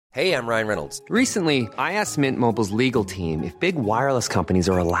Hey, I'm Ryan Reynolds. Recently, I asked Mint Mobile's legal team if big wireless companies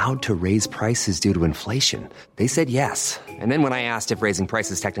are allowed to raise prices due to inflation. They said yes. And then when I asked if raising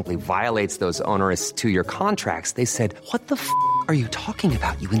prices technically violates those onerous two-year contracts, they said, "What the f*** are you talking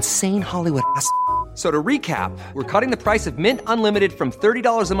about, you insane Hollywood ass?" So to recap, we're cutting the price of Mint Unlimited from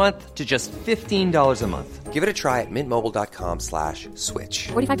 $30 a month to just $15 a month. Give it a try at mintmobile.com/switch.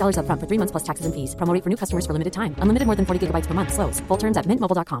 $45 up front for 3 months plus taxes and fees. Promo rate for new customers for limited time. Unlimited more than 40 gigabytes per month. Slows full terms at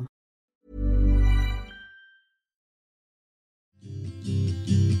mintmobile.com.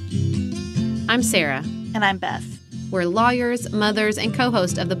 I'm Sarah. And I'm Beth. We're lawyers, mothers, and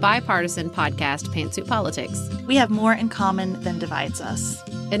co-host of the bipartisan podcast Pantsuit Politics. We have more in common than divides us.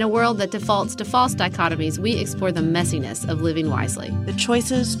 In a world that defaults to false dichotomies, we explore the messiness of living wisely. The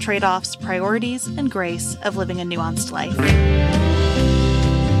choices, trade-offs, priorities, and grace of living a nuanced life.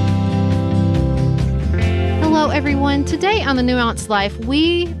 Hello, everyone. Today on The Nuanced Life,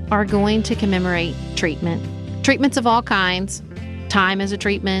 we are going to commemorate treatment. Treatments of all kinds. Time as a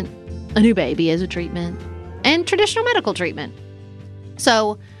treatment. A new baby as a treatment. And traditional medical treatment.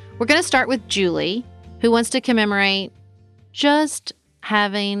 So we're going to start with Julie, who wants to commemorate just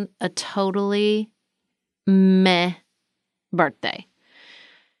having a totally meh birthday.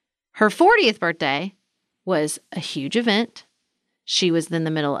 Her 40th birthday was a huge event. She was in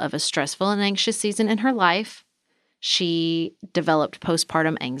the middle of a stressful and anxious season in her life. She developed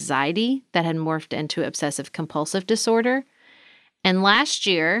postpartum anxiety that had morphed into obsessive compulsive disorder. And last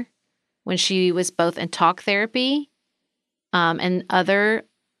year, when she was both in talk therapy and other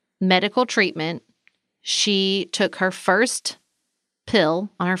medical treatment, she took her first pill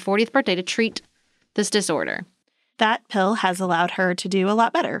on her 40th birthday to treat this disorder. That pill has allowed her to do a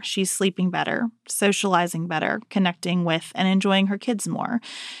lot better. She's sleeping better, socializing better, connecting with and enjoying her kids more.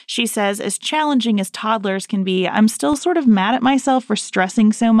 She says, as challenging as toddlers can be, I'm still sort of mad at myself for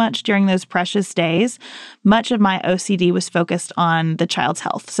stressing so much during those precious days. Much of my OCD was focused on the child's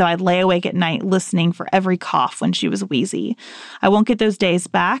health, so I'd lay awake at night listening for every cough when she was wheezy. I won't get those days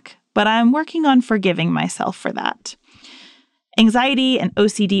back, but I'm working on forgiving myself for that. Anxiety and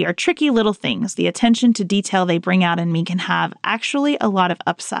OCD are tricky little things. The attention to detail they bring out in me can have actually a lot of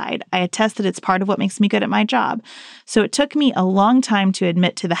upside. I attest that it's part of what makes me good at my job. So it took me a long time to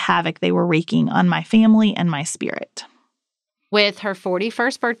admit to the havoc they were wreaking on my family and my spirit. With her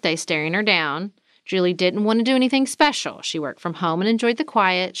 41st birthday staring her down, Julie didn't want to do anything special. She worked from home and enjoyed the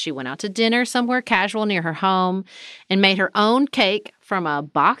quiet. She went out to dinner somewhere casual near her home and made her own cake from a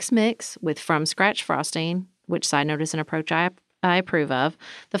box mix with from-scratch frosting, which, side note, is an approach I approve of,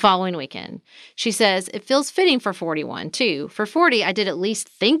 the following weekend. She says, it feels fitting for 41, too. For 40, I did at least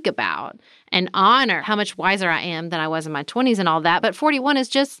think about and honor how much wiser I am than I was in my 20s and all that, but 41 is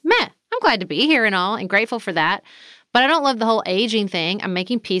just meh. I'm glad to be here and all, and grateful for that. But I don't love the whole aging thing. I'm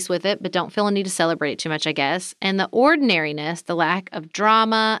making peace with it, but don't feel a need to celebrate it too much, I guess. And the ordinariness, the lack of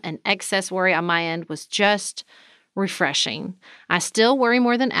drama and excess worry on my end was just refreshing. I still worry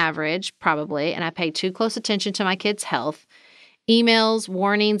more than average, probably, and I pay too close attention to my kids' health. Emails,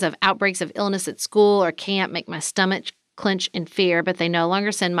 warnings of outbreaks of illness at school or camp make my stomach clench in fear, but they no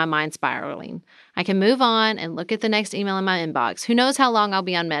longer send my mind spiraling. I can move on and look at the next email in my inbox. Who knows how long I'll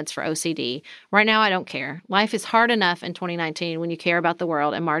be on meds for OCD? Right now, I don't care. Life is hard enough in 2019 when you care about the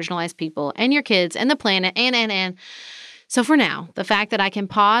world and marginalized people and your kids and the planet and. So for now, the fact that I can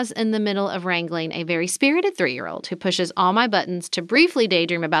pause in the middle of wrangling a very spirited 3-year-old who pushes all my buttons to briefly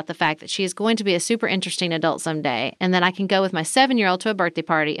daydream about the fact that she is going to be a super interesting adult someday, and then I can go with my 7-year-old to a birthday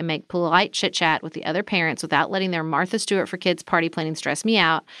party and make polite chit-chat with the other parents without letting their Martha Stewart for Kids party planning stress me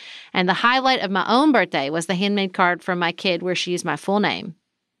out. And the highlight of my own birthday was the handmade card from my kid where she used my full name.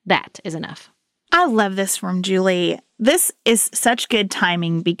 That is enough. I love this from Julie. This is such good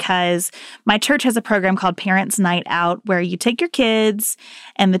timing because my church has a program called Parents Night Out where you take your kids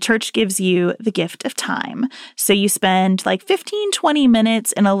and the church gives you the gift of time. So you spend like 15, 20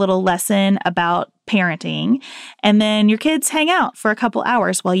 minutes in a little lesson about parenting, and then your kids hang out for a couple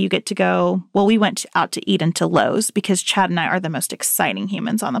hours while you get to go. Well, we went out to eat into Lowe's because Chad and I are the most exciting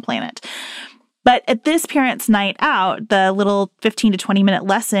humans on the planet. But at this Parents' Night Out, the little 15 to 20-minute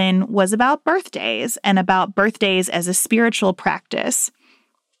lesson was about birthdays and about birthdays as a spiritual practice.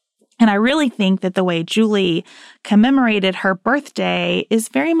 And I really think that the way Julie commemorated her birthday is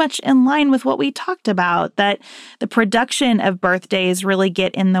very much in line with what we talked about, that the production of birthdays really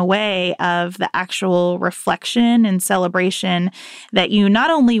get in the way of the actual reflection and celebration that you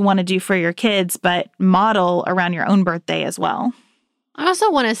not only want to do for your kids, but model around your own birthday as well. I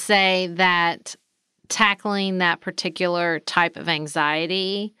also want to say that tackling that particular type of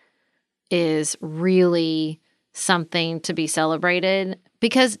anxiety is really something to be celebrated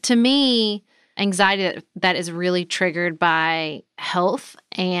Because to me, anxiety that is really triggered by health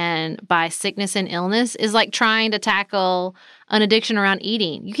and by sickness and illness is like trying to tackle an addiction around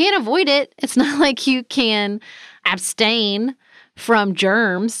eating. You can't avoid it. It's not like you can abstain from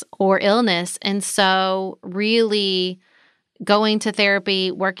germs or illness. And so really going to therapy,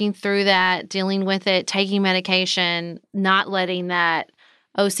 working through that, dealing with it, taking medication, not letting that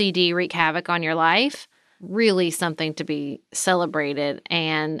OCD wreak havoc on your life, really something to be celebrated.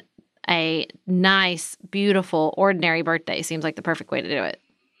 And a nice, beautiful, ordinary birthday seems like the perfect way to do it.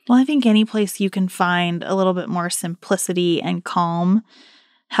 Well, I think any place you can find a little bit more simplicity and calm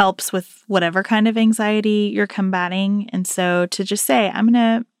helps with whatever kind of anxiety you're combating. And so to just say, I'm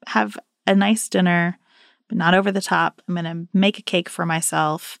going to have a nice dinner, but not over the top. I'm going to make a cake for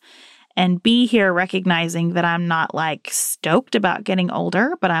myself and be here recognizing that I'm not like stoked about getting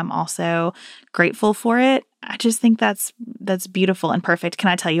older, but I'm also grateful for it. I just think that's beautiful and perfect. Can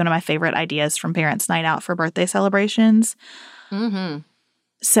I tell you one of my favorite ideas from Parents' Night Out for birthday celebrations? Mm-hmm.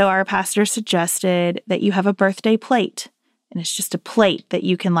 So our pastor suggested that you have a birthday plate. And it's just a plate that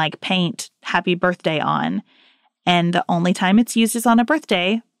you can like paint happy birthday on. And the only time it's used is on a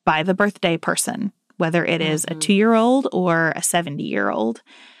birthday by the birthday person, whether it is a 2-year-old or a 70-year-old.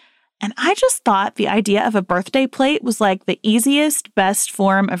 And I just thought the idea of a birthday plate was like the easiest, best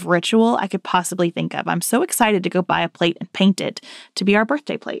form of ritual I could possibly think of. I'm so excited to go buy a plate and paint it to be our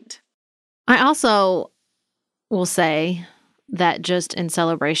birthday plate. I also will say that just in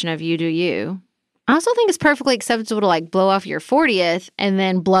celebration of you do you, I also think it's perfectly acceptable to like blow off your 40th and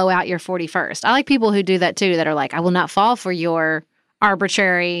then blow out your 41st. I like people who do that too, that are like, I will not fall for your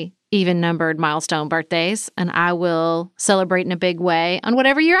arbitrary, even-numbered milestone birthdays, and I will celebrate in a big way on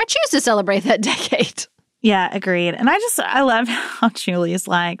whatever year I choose to celebrate that decade. Yeah, agreed. And I love how Julie is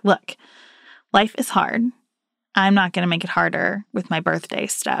like, look, life is hard. I'm not going to make it harder with my birthday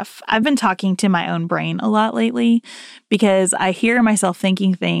stuff. I've been talking to my own brain a lot lately because I hear myself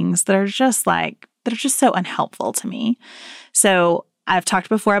thinking things that are just so unhelpful to me. So I've talked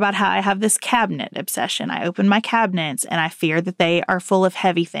before about how I have this cabinet obsession. I open my cabinets and I fear that they are full of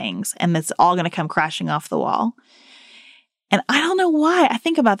heavy things and that's all going to come crashing off the wall. And I don't know why I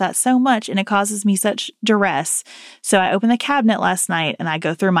think about that so much and it causes me such duress. So I opened the cabinet last night and I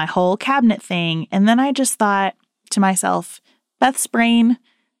go through my whole cabinet thing. And then I just thought to myself, Beth's brain,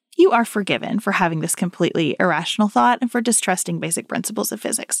 you are forgiven for having this completely irrational thought and for distrusting basic principles of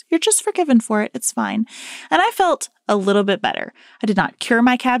physics. You're just forgiven for it. It's fine. And I felt a little bit better. I did not cure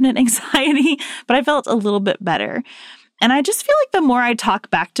my cabinet anxiety, but I felt a little bit better. And I just feel like the more I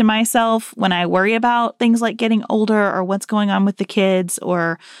talk back to myself when I worry about things like getting older or what's going on with the kids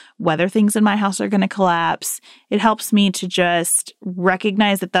or whether things in my house are going to collapse, it helps me to just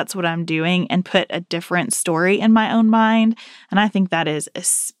recognize that that's what I'm doing and put a different story in my own mind. And I think that is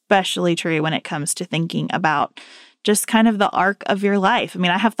especially true when it comes to thinking about just kind of the arc of your life. I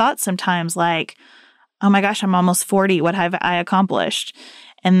mean, I have thoughts sometimes like, oh my gosh, I'm almost 40. What have I accomplished?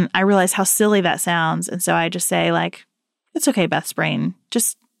 And I realize how silly that sounds. And so I just say like, it's okay, Beth's brain.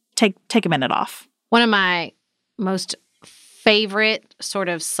 Just take a minute off. One of my most favorite sort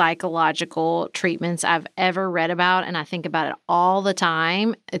of psychological treatments I've ever read about, and I think about it all the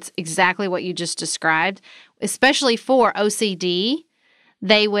time, it's exactly what you just described, especially for OCD.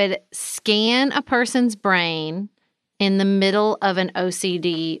 They would scan a person's brain in the middle of an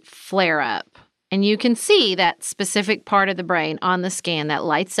OCD flare-up, and you can see that specific part of the brain on the scan that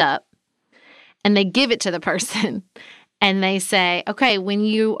lights up, and they give it to the person. And they say, okay, when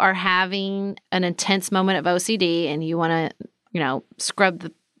you are having an intense moment of OCD and you want to,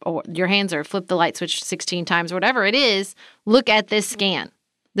 scrub your hands or flip the light switch 16 times or whatever it is, look at this scan.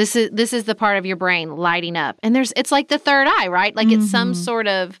 This is the part of your brain lighting up. And it's like the third eye, right? Like it's some sort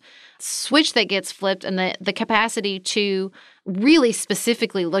of switch that gets flipped, and the capacity to really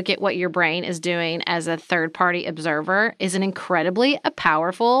specifically look at what your brain is doing as a third-party observer is an incredibly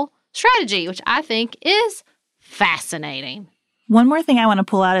powerful strategy, which I think is fascinating. One more thing I want to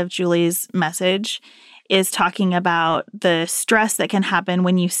pull out of Julie's message is talking about the stress that can happen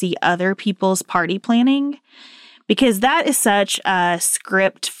when you see other people's party planning, because that is such a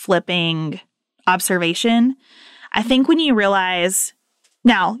script flipping observation. I think when you realize,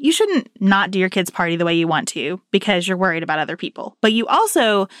 now, you shouldn't not do your kid's party the way you want to because you're worried about other people, but you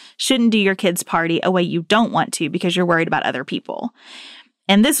also shouldn't do your kid's party a way you don't want to because you're worried about other people.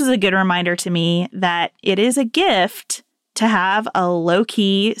 And this was a good reminder to me that it is a gift to have a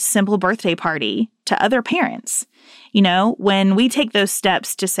low-key, simple birthday party to other parents. When we take those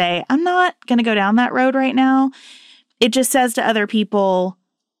steps to say, I'm not going to go down that road right now, it just says to other people,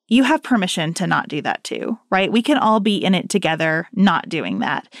 you have permission to not do that too, right? We can all be in it together, not doing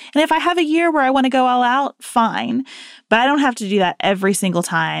that. And if I have a year where I want to go all out, fine. But I don't have to do that every single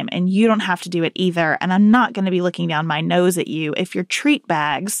time, and you don't have to do it either. And I'm not going to be looking down my nose at you if your treat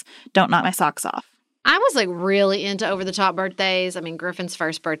bags don't knock my socks off. I was like really into over-the-top birthdays. I mean, Griffin's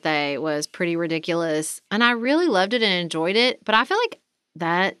first birthday was pretty ridiculous, and I really loved it and enjoyed it. But I feel like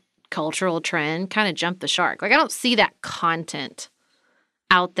that cultural trend kind of jumped the shark. Like, I don't see that content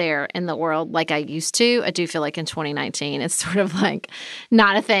out there in the world like I used to. I do feel like in 2019, it's sort of like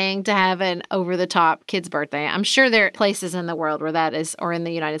not a thing to have an over-the-top kid's birthday. I'm sure there are places in the world where that is, or in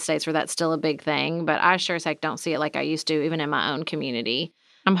the United States where that's still a big thing, but I sure as heck don't see it like I used to, even in my own community.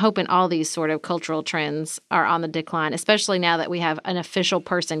 I'm hoping all these sort of cultural trends are on the decline, especially now that we have an official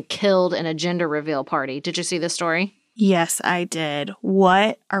person killed in a gender reveal party. Did you see this story? Yes, I did.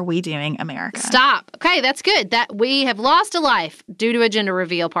 What are we doing, America? Stop. Okay, that's good. That we have lost a life due to a gender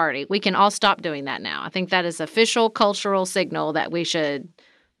reveal party. We can all stop doing that now. I think that is official cultural signal that we should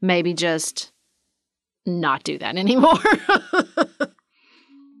maybe just not do that anymore.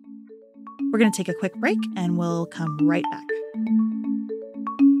 We're going to take a quick break, and we'll come right back.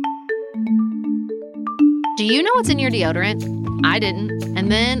 Do you know what's in your deodorant? I didn't.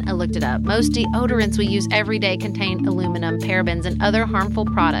 And then I looked it up. Most deodorants we use every day contain aluminum, parabens, and other harmful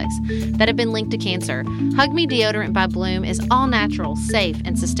products that have been linked to cancer. Hug Me Deodorant by Bloom is all natural, safe,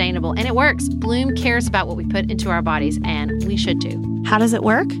 and sustainable, and it works. Bloom cares about what we put into our bodies, and we should too. How does it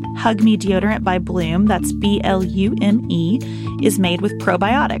work? Hug Me Deodorant by Bloom, that's B-L-U-M-E, is made with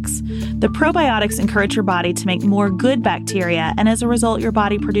probiotics. The probiotics encourage your body to make more good bacteria, and as a result, your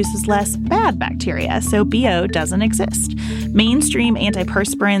body produces less bad bacteria, so BO doesn't exist. Mainstream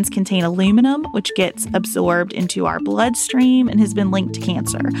antiperspirants contain aluminum, which gets absorbed into our bloodstream and has been linked to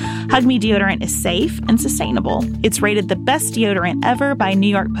cancer. Hug Me Deodorant is safe and sustainable. It's rated the best deodorant ever by New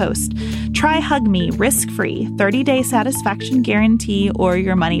York Post. Try Hug Me risk-free, 30-day satisfaction guarantee, or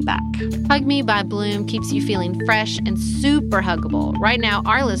your money back. Hug Me by Bloom keeps you feeling fresh and super huggable. Right now,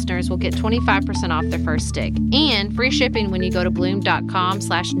 our listeners will get 25% off their first stick and free shipping when you go to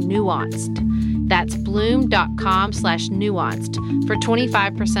bloom.com/nuanced. That's bloom.com/nuanced for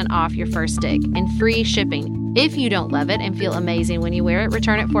 25% off your first stick and free shipping. If you don't love it and feel amazing when you wear it,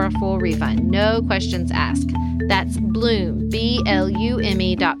 return it for a full refund. No questions asked. That's Bloom,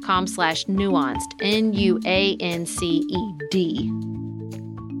 BLUME.com/nuanced, NUANCED.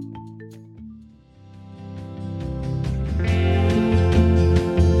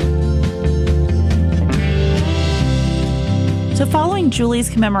 So following Julie's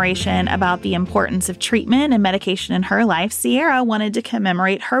commemoration about the importance of treatment and medication in her life, Sierra wanted to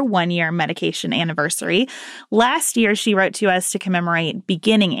commemorate her 1-year medication anniversary. Last year, she wrote to us to commemorate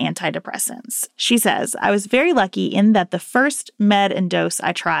beginning antidepressants. She says, I was very lucky in that the first med and dose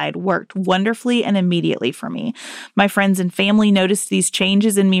I tried worked wonderfully and immediately for me. My friends and family noticed these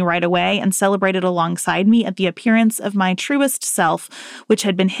changes in me right away and celebrated alongside me at the appearance of my truest self, which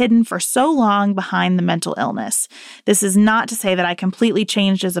had been hidden for so long behind the mental illness. This is not to say that I completely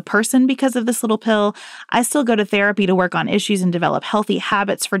changed as a person because of this little pill. I still go to therapy to work on issues and develop healthy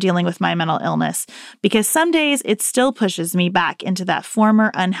habits for dealing with my mental illness, because some days it still pushes me back into that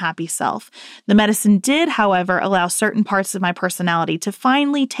former unhappy self. The medicine did, however, allow certain parts of my personality to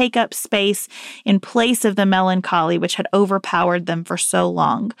finally take up space in place of the melancholy which had overpowered them for so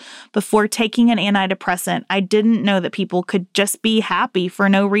long. Before taking an antidepressant, I didn't know that people could just be happy for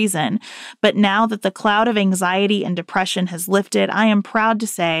no reason. But now that the cloud of anxiety and depression has lifted, I am proud to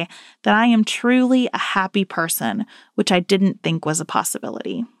say that I am truly a happy person, which I didn't think was a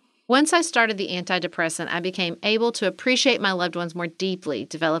possibility. Once I started the antidepressant, I became able to appreciate my loved ones more deeply,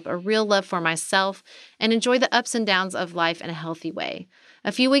 develop a real love for myself, and enjoy the ups and downs of life in a healthy way.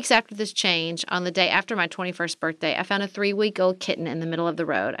 A few weeks after this change, on the day after my 21st birthday, I found a 3-week-old kitten in the middle of the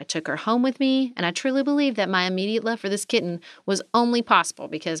road. I took her home with me, and I truly believe that my immediate love for this kitten was only possible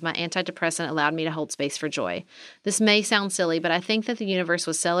because my antidepressant allowed me to hold space for joy. This may sound silly, but I think that the universe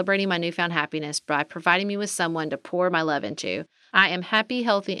was celebrating my newfound happiness by providing me with someone to pour my love into. I am happy,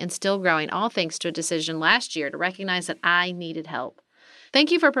 healthy, and still growing, all thanks to a decision last year to recognize that I needed help. Thank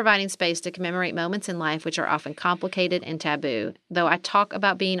you for providing space to commemorate moments in life which are often complicated and taboo. Though I talk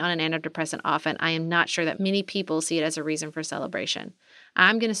about being on an antidepressant often, I am not sure that many people see it as a reason for celebration.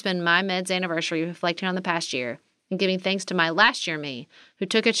 I'm going to spend my meds anniversary reflecting on the past year and giving thanks to my last year me, who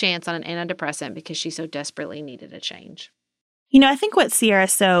took a chance on an antidepressant because she so desperately needed a change. You know, I think what Sierra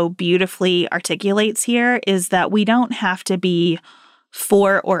so beautifully articulates here is that we don't have to be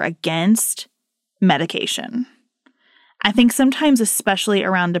for or against medication. I think sometimes, especially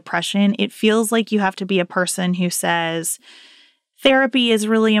around depression, it feels like you have to be a person who says, therapy is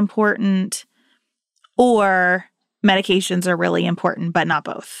really important or medications are really important, but not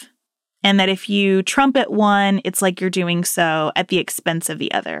both. And that if you trumpet one, it's like you're doing so at the expense of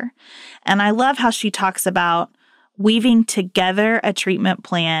the other. And I love how she talks about weaving together a treatment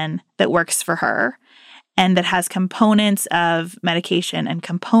plan that works for her and that has components of medication and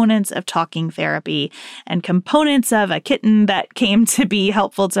components of talking therapy and components of a kitten that came to be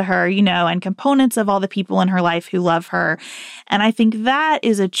helpful to her, and components of all the people in her life who love her. And I think that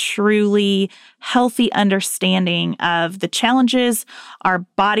is a truly healthy understanding of the challenges our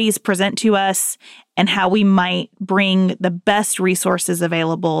bodies present to us and how we might bring the best resources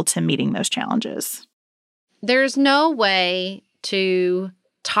available to meeting those challenges. There's no way to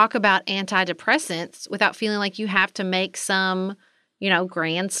talk about antidepressants without feeling like you have to make some,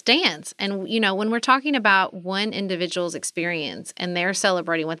 grand stance. And, when we're talking about one individual's experience and they're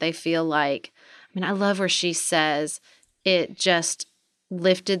celebrating what they feel like, I love where she says it just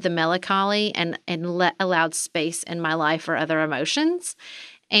lifted the melancholy and allowed space in my life for other emotions.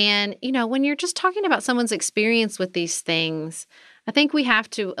 And, when you're just talking about someone's experience with these things, I think we have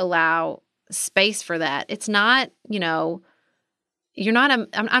to allow space for that. It's not,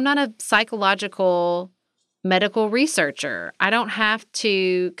 I'm not a psychological medical researcher. I don't have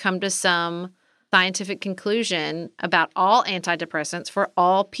to come to some scientific conclusion about all antidepressants for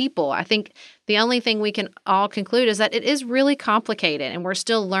all people. I think the only thing we can all conclude is that it is really complicated and we're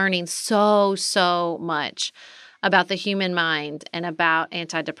still learning so much about the human mind and about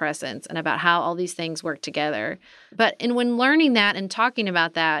antidepressants and about how all these things work together. But when learning that and talking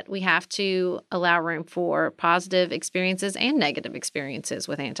about that, we have to allow room for positive experiences and negative experiences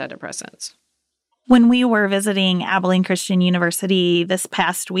with antidepressants. When we were visiting Abilene Christian University this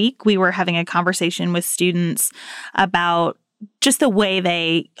past week, we were having a conversation with students about just the way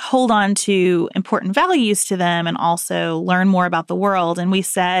they hold on to important values to them and also learn more about the world. And we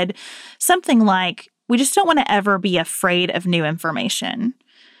said something like, we just don't want to ever be afraid of new information.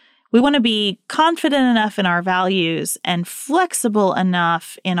 We want to be confident enough in our values and flexible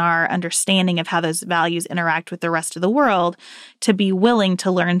enough in our understanding of how those values interact with the rest of the world to be willing to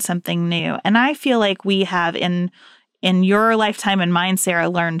learn something new. And I feel like we have in your lifetime and mine, Sarah,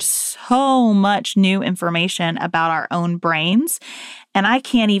 learned so much new information about our own brains. And I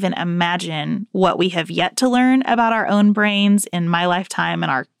can't even imagine what we have yet to learn about our own brains in my lifetime and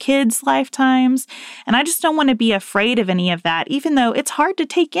our kids' lifetimes. And I just don't want to be afraid of any of that, even though it's hard to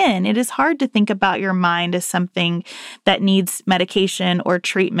take in. It is hard to think about your mind as something that needs medication or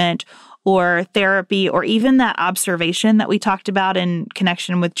treatment or therapy, or even that observation that we talked about in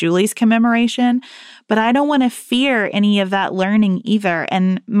connection with Julie's commemoration. But I don't want to fear any of that learning either.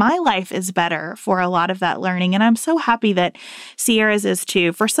 And my life is better for a lot of that learning. And I'm so happy that Sierra's is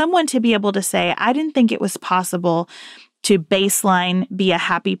too. For someone to be able to say, I didn't think it was possible to baseline be a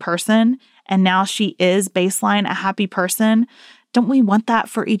happy person, and now she is baseline a happy person. Don't we want that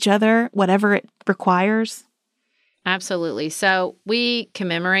for each other, whatever it requires? Absolutely. So we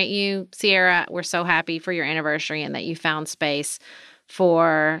commemorate you, Sierra. We're so happy for your anniversary and that you found space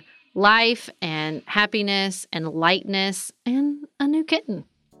for life and happiness and lightness and a new kitten.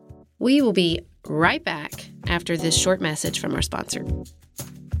 We will be right back after this short message from our sponsor.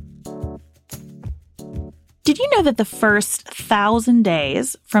 Did you know that the first 1,000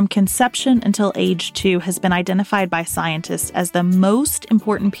 days from conception until age 2 has been identified by scientists as the most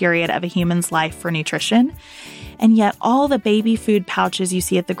important period of a human's life for nutrition? And yet all the baby food pouches you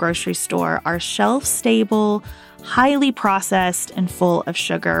see at the grocery store are shelf-stable, highly processed, and full of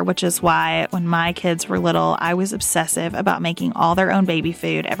sugar, which is why when my kids were little, I was obsessive about making all their own baby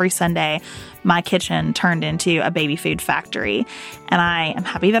food. Every Sunday, my kitchen turned into a baby food factory. And I am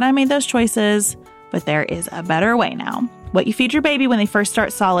happy that I made those choices, but there is a better way now. What you feed your baby when they first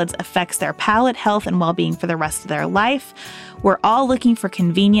start solids affects their palate, health, and well-being for the rest of their life. We're all looking for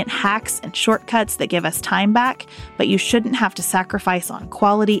convenient hacks and shortcuts that give us time back, but you shouldn't have to sacrifice on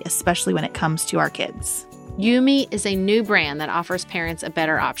quality, especially when it comes to our kids. Yumi is a new brand that offers parents a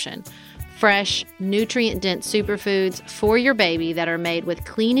better option. Fresh, nutrient-dense superfoods for your baby that are made with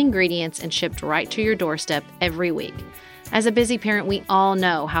clean ingredients and shipped right to your doorstep every week. As a busy parent, we all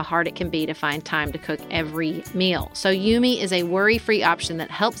know how hard it can be to find time to cook every meal. So Yumi is a worry-free option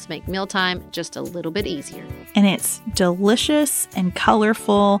that helps make mealtime just a little bit easier. And it's delicious and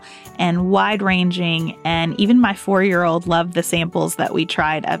colorful and wide-ranging. And even my 4-year-old loved the samples that we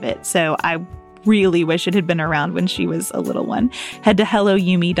tried of it. So I really wish it had been around when she was a little one. Head to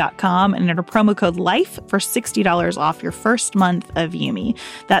HelloYumi.com and enter promo code LIFE for $60 off your first month of Yumi.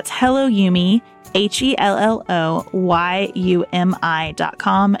 That's HelloYumi,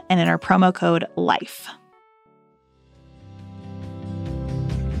 HelloYumi.com, and enter promo code LIFE.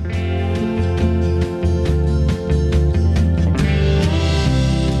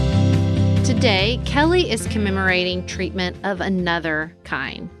 Today, Kelly is commemorating treatment of another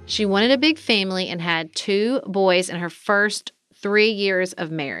kind. She wanted a big family and had 2 boys in her first 3 years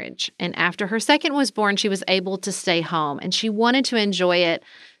of marriage. And after her second was born, she was able to stay home, and she wanted to enjoy it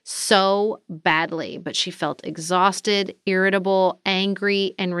so badly, but she felt exhausted, irritable,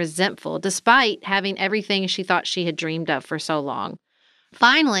 angry, and resentful, despite having everything she thought she had dreamed of for so long.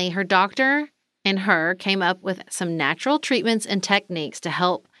 Finally, her doctor and her came up with some natural treatments and techniques to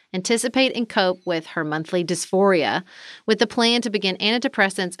help anticipate and cope with her monthly dysphoria, with the plan to begin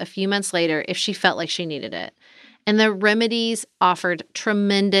antidepressants a few months later if she felt like she needed it. And the remedies offered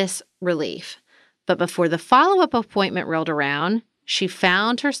tremendous relief. But before the follow-up appointment rolled around, she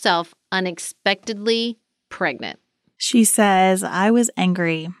found herself unexpectedly pregnant. She says, I was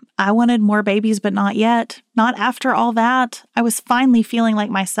angry. I wanted more babies, but not yet. Not after all that. I was finally feeling like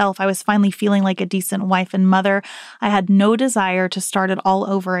myself. I was finally feeling like a decent wife and mother. I had no desire to start it all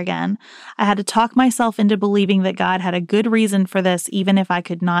over again. I had to talk myself into believing that God had a good reason for this, even if I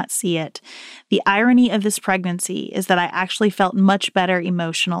could not see it. The irony of this pregnancy is that I actually felt much better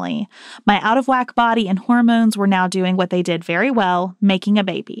emotionally. My out-of-whack body and hormones were now doing what they did very well, making a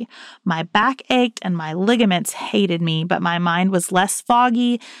baby. My back ached and my ligaments hated me, but my mind was less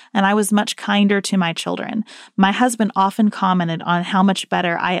foggy and I was much kinder to my children. My husband often commented on how much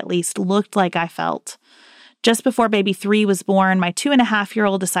better I at least looked like I felt. Just before baby 3 was born, my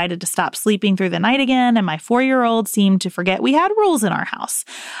 2.5-year-old decided to stop sleeping through the night again, and my 4-year-old seemed to forget we had rules in our house.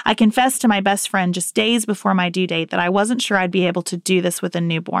 I confessed to my best friend just days before my due date that I wasn't sure I'd be able to do this with a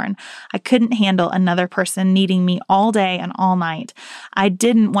newborn. I couldn't handle another person needing me all day and all night. I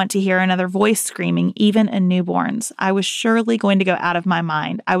didn't want to hear another voice screaming, even in newborns. I was surely going to go out of my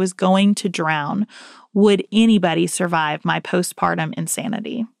mind. I was going to drown. Would anybody survive my postpartum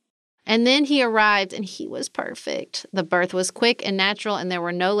insanity? And then he arrived, and he was perfect. The birth was quick and natural, and there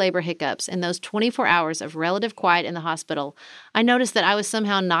were no labor hiccups. In those 24 hours of relative quiet in the hospital, I noticed that I was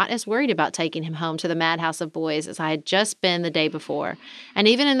somehow not as worried about taking him home to the madhouse of boys as I had just been the day before. And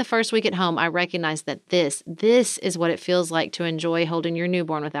even in the first week at home, I recognized that this is what it feels like to enjoy holding your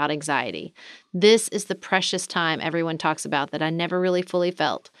newborn without anxiety. This is the precious time everyone talks about that I never really fully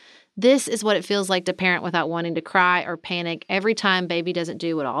felt. This is what it feels like to parent without wanting to cry or panic every time baby doesn't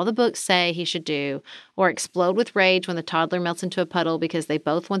do what all the books say he should do, or explode with rage when the toddler melts into a puddle because they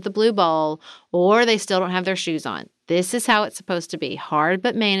both want the blue bowl, or they still don't have their shoes on. This is how it's supposed to be. Hard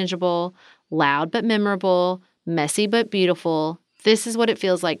but manageable, loud but memorable, messy but beautiful. This is what it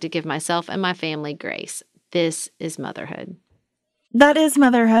feels like to give myself and my family grace. This is motherhood. That is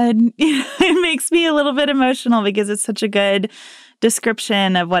motherhood. It makes me a little bit emotional because it's such a good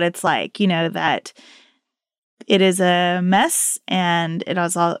description of what it's like, that it is a mess and it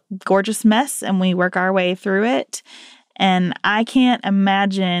is a gorgeous mess and we work our way through it. And I can't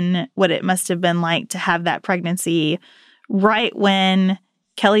imagine what it must have been like to have that pregnancy right when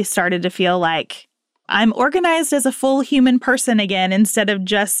Kelly started to feel like I'm organized as a full human person again instead of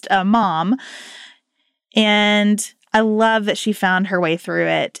just a mom. And I love that she found her way through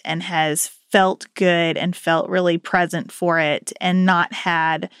it and has felt good and felt really present for it and not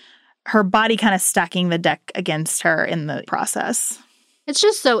had her body kind of stacking the deck against her in the process. It's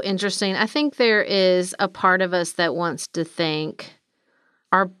just so interesting. I think there is a part of us that wants to think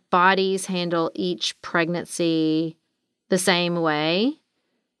our bodies handle each pregnancy the same way.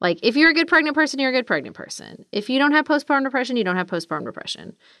 Like, if you're a good pregnant person, you're a good pregnant person. If you don't have postpartum depression, you don't have postpartum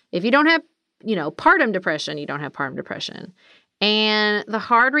depression. If you don't have partum depression, you don't have partum depression. And the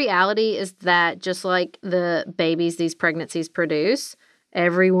hard reality is that just like the babies these pregnancies produce,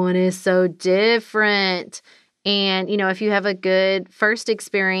 everyone is so different. And, if you have a good first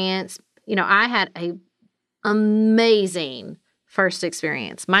experience, I had a amazing first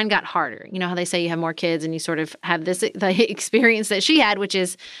experience. Mine got harder. You know how they say you have more kids and you sort of have the experience that she had, which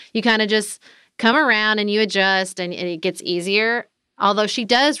is you kind of just come around and you adjust and it gets easier. Although she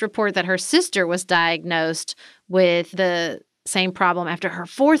does report that her sister was diagnosed with the same problem after her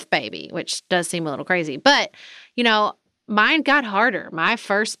 4th baby, which does seem a little crazy. But, mine got harder. My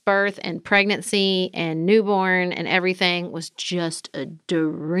first birth and pregnancy and newborn and everything was just a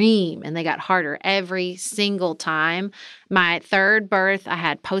dream. And they got harder every single time. My 3rd birth, I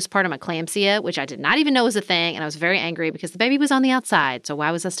had postpartum eclampsia, which I did not even know was a thing. And I was very angry because the baby was on the outside. So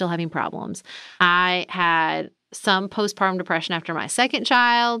why was I still having problems? I had some postpartum depression after my 2nd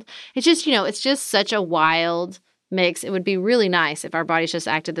child. It's just, it's just such a wild mix. It would be really nice if our bodies just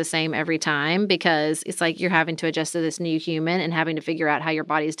acted the same every time, because it's like you're having to adjust to this new human and having to figure out how your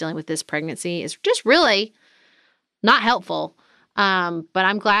body is dealing with this pregnancy is just really not helpful. But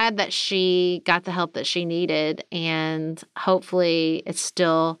I'm glad that she got the help that she needed, and hopefully it's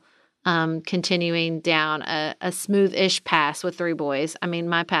still continuing down a smooth-ish path with 3 boys. I mean,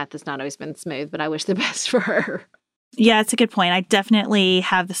 my path has not always been smooth, but I wish the best for her. Yeah, it's a good point. I definitely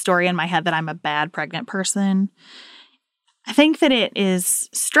have the story in my head that I'm a bad pregnant person. I think that it is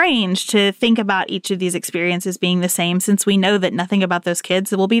strange to think about each of these experiences being the same, since we know that nothing about those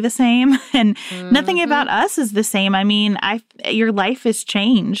kids will be the same and nothing about us is the same. I mean, your life is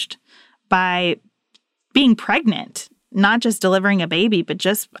changed by being pregnant, not just delivering a baby, but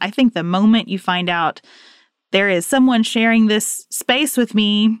just, I think the moment you find out there is someone sharing this space with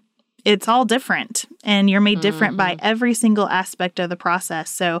me, it's all different, and you're made different by every single aspect of the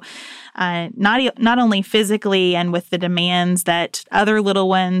process. So not only physically and with the demands that other little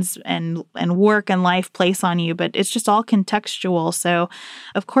ones and work and life place on you, but it's just all contextual. So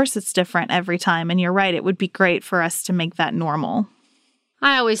of course it's different every time. And you're right, it would be great for us to make that normal.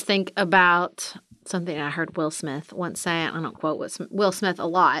 I always think about something I heard Will Smith once say. I don't quote Will Smith a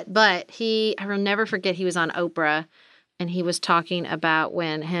lot, but I will never forget, he was on Oprah. And he was talking about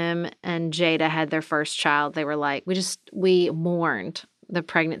when him and Jada had their first child. They were like, we mourned the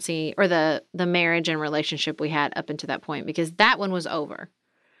pregnancy or the marriage and relationship we had up until that point, because that one was over.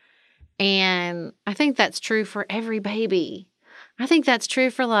 And I think that's true for every baby. I think that's true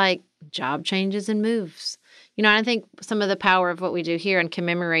for like job changes and moves. You know, I think some of the power of what we do here in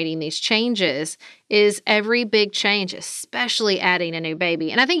commemorating these changes is every big change, especially adding a new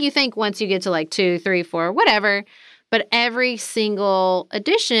baby. And I think you think once you get to like 2, 3, 4, whatever, but every single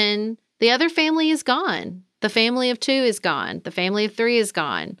addition, the other family is gone. The family of 2 is gone. The family of 3 is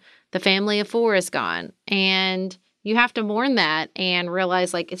gone. The family of 4 is gone. And you have to mourn that and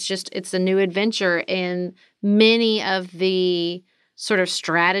realize like it's a new adventure, and many of the sort of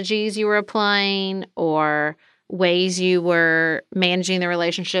strategies you were applying or ways you were managing the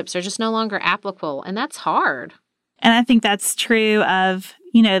relationships are just no longer applicable. And that's hard. And I think that's true of,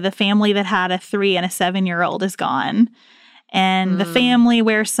 the family that had a 3 and a 7-year-old is gone. And the family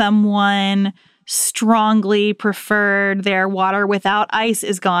where someone strongly preferred their water without ice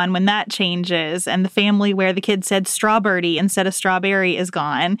is gone when that changes. And the family where the kid said strawberry instead of strawberry is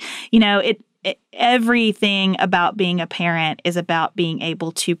gone. Everything about being a parent is about being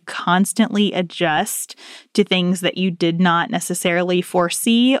able to constantly adjust to things that you did not necessarily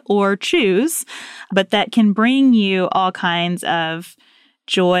foresee or choose, but that can bring you all kinds of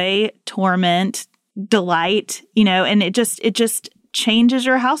joy, torment, delight, and it just changes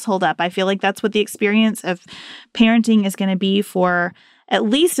your household up. I feel like that's what the experience of parenting is going to be for at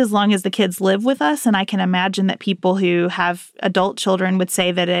least as long as the kids live with us. And I can imagine that people who have adult children would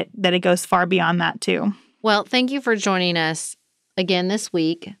say that it goes far beyond that too. Well, thank you for joining us again this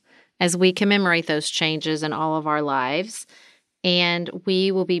week as we commemorate those changes in all of our lives. And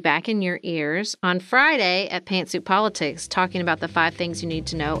we will be back in your ears on Friday at Pantsuit Politics, talking about the 5 things you need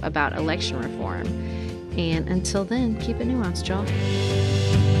to know about election reform. And until then, keep it nuanced, y'all.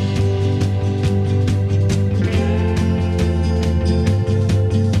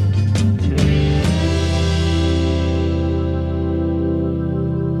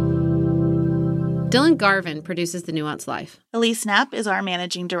 Dylan Garvin produces The Nuanced Life. Elise Knapp is our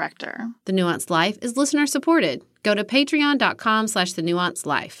managing director. The Nuanced Life is listener-supported. Go to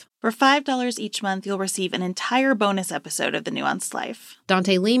patreon.com/thenuancedlife. For $5 each month, you'll receive an entire bonus episode of The Nuanced Life.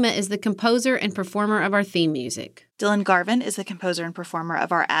 Dante Lima is the composer and performer of our theme music. Dylan Garvin is the composer and performer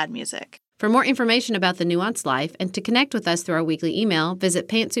of our ad music. For more information about The Nuanced Life and to connect with us through our weekly email, visit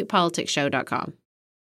pantsuitpoliticsshow.com.